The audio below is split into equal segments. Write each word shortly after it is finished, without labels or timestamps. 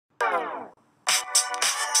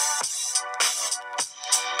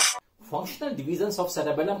Functional divisions of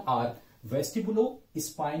cerebellum are vestibulo,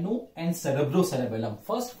 spino, and cerebrocerebellum.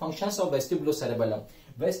 First, functions of vestibulocerebellum.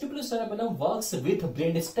 Vestibulocerebellum works with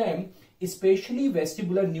brainstem, especially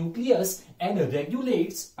vestibular nucleus, and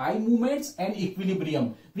regulates eye movements and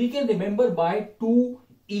equilibrium. We can remember by two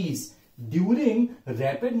E's: during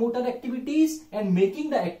rapid motor activities and making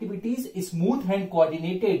the activities smooth and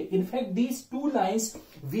coordinated. In fact, these two lines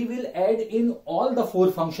we will add in all the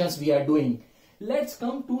four functions we are doing. Let's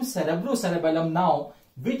come to cerebrocerebellum now,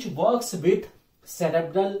 which works with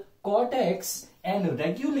cerebral cortex and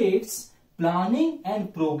regulates planning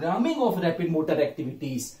and programming of rapid motor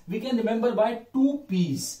activities. We can remember by two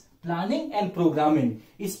P's: planning and programming,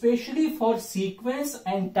 especially for sequence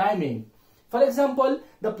and timing. For example,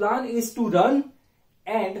 the plan is to run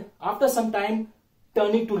and after some time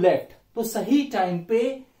turning to left. तो सही time पे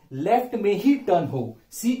left में ही turn हो.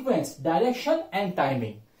 Sequence, direction and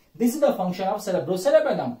timing. This is the function of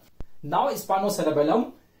cerebrocerebellum. Now spinocerebellum,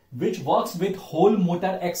 which works with whole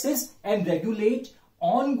motor axis and regulate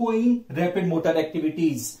ongoing rapid motor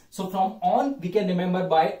activities. So from on we can remember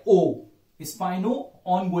by O. Spino,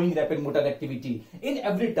 ongoing rapid motor activity. In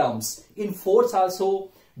every terms, in force also,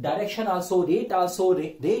 direction also, rate also,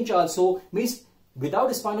 range also, means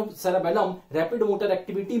without spinocerebellum, rapid motor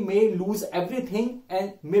activity may lose everything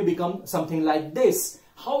and may become something like this.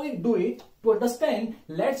 How we do it? To understand,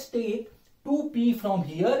 let's take 2P from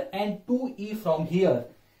here and 2E from here.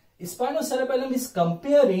 Spinocerebellum is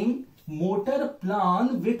comparing motor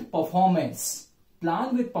plan with performance.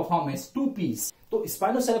 Plan with performance, 2Ps. So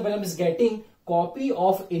spinocerebellum is getting copy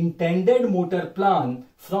of intended motor plan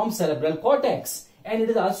from cerebral cortex, and it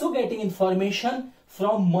is also getting information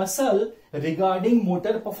from muscle regarding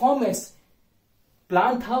motor performance.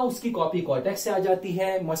 Plan था उसकी copy cortex से आ जाती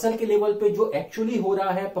है, muscle के level पे जो actually हो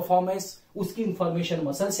रहा है परफॉर्मेंस उसकी इंफॉर्मेशन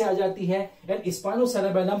मसल से आ जाती है. And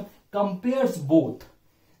स्पाइनोसेरेबेलम compares both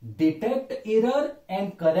detect error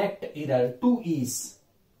and correct error, to E's,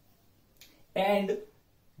 and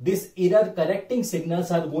this error correcting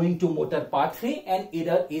signals are going to motor pathway and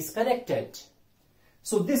error is corrected.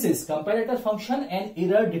 So this is comparator function and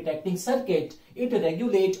error detecting circuit. It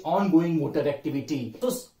regulates ongoing motor activity.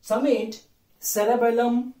 So summate,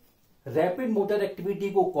 cerebellum rapid motor activity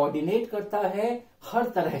को coordinate करता है हर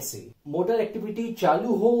तरह से. Motor activity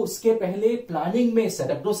चालू हो उसके पहले planning में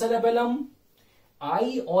सेरेब्रोसेरेबेलम,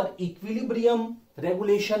 आई और इक्विलिब्रियम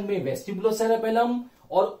रेगुलेशन में वेस्टिबुलोसेरेबेलम,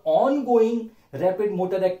 और ऑनगोइंग रैपिड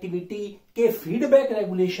मोटर एक्टिविटी के फीडबैक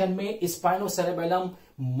रेगुलेशन में स्पाइनोसेरेबेलम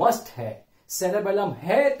मस्ट है. सेरेबेलम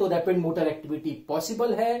है तो रैपिड मोटर एक्टिविटी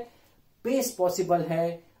पॉसिबल है, पेस पॉसिबल है,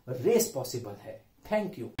 रेस पॉसिबल है.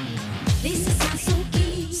 Thank you. रेस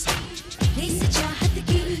चाहत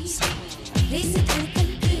की, रेस